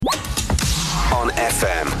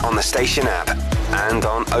FM, on the station app, and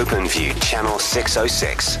on OpenView Channel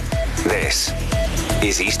 606. This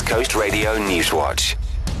is East Coast Radio Newswatch.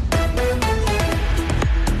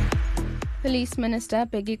 Police Minister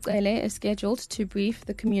Bheki Cele is scheduled to brief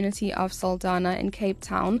the community of Saldanha in Cape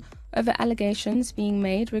Town over allegations being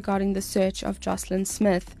made regarding the search of Jocelyn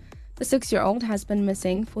Smith. The 6-year-old has been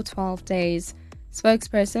missing for 12 days.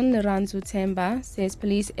 Spokesperson Leranzu Temba says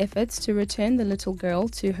police efforts to return the little girl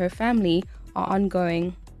to her family are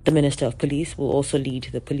ongoing. The Minister of Police will also lead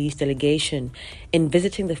the police delegation in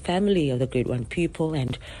visiting the family of the Grade 1 pupil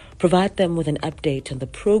and provide them with an update on the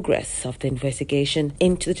progress of the investigation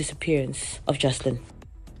into the disappearance of Jocelyn.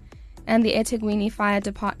 And the eThekwini Fire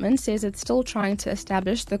Department says it's still trying to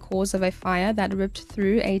establish the cause of a fire that ripped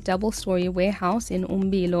through a double-story warehouse in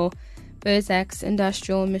Umbilo. Burzak's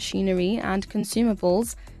industrial machinery and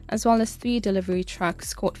consumables, as well as 3 delivery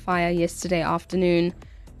trucks, caught fire yesterday afternoon.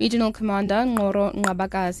 Regional Commander Ngoro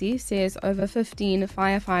Ngabakazi says over 15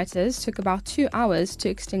 firefighters took about 2 hours to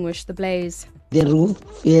extinguish the blaze. The roof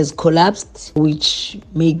has collapsed, which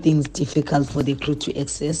made things difficult for the crew to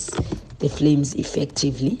access the flames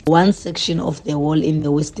effectively. One section of the wall in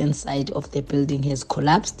the western side of the building has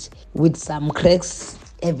collapsed, with some cracks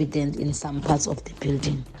evident in some parts of the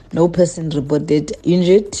building. No person reported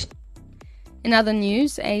injured. In other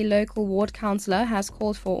news, a local ward councillor has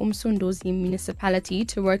called for Umsunduzi municipality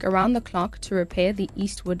to work around the clock to repair the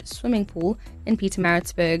Eastwood swimming pool in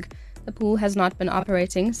Pietermaritzburg. The pool has not been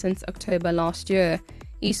operating since October last year.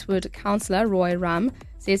 Eastwood councillor Roy Ram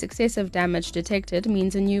says excessive damage detected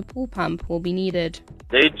means a new pool pump will be needed.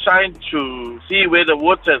 They're trying to see where the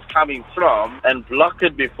water is coming from and block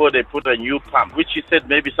it before they put a new pump, which he said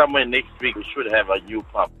maybe somewhere next week we should have a new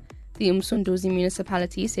pump. The Umsunduzi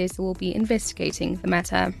municipality says they will be investigating the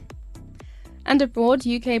matter. And abroad,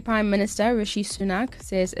 UK Prime Minister Rishi Sunak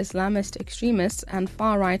says Islamist extremists and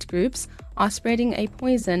far-right groups are spreading a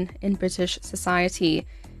poison in British society.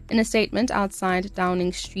 In a statement outside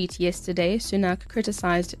Downing Street yesterday, Sunak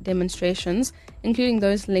criticised demonstrations, including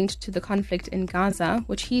those linked to the conflict in Gaza,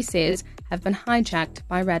 which he says have been hijacked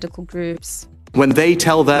by radical groups. When they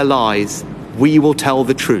tell their lies, we will tell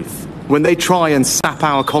the truth. When they try and sap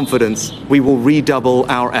our confidence, we will redouble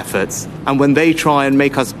our efforts. And when they try and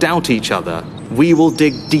make us doubt each other, we will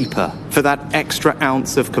dig deeper for that extra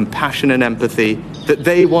ounce of compassion and empathy that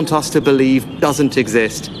they want us to believe doesn't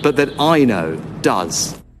exist, but that I know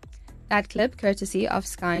does. That clip courtesy of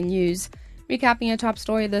Sky News. Recapping a top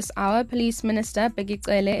story this hour, Police Minister Bheki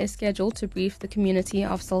Cele is scheduled to brief the community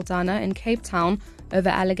of Saldanha in Cape Town over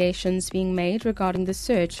allegations being made regarding the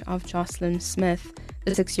search of Jocelyn Smith.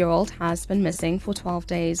 The 6-year-old has been missing for 12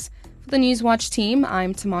 days. For the Newswatch team,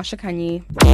 I'm Tamasha Kanyi.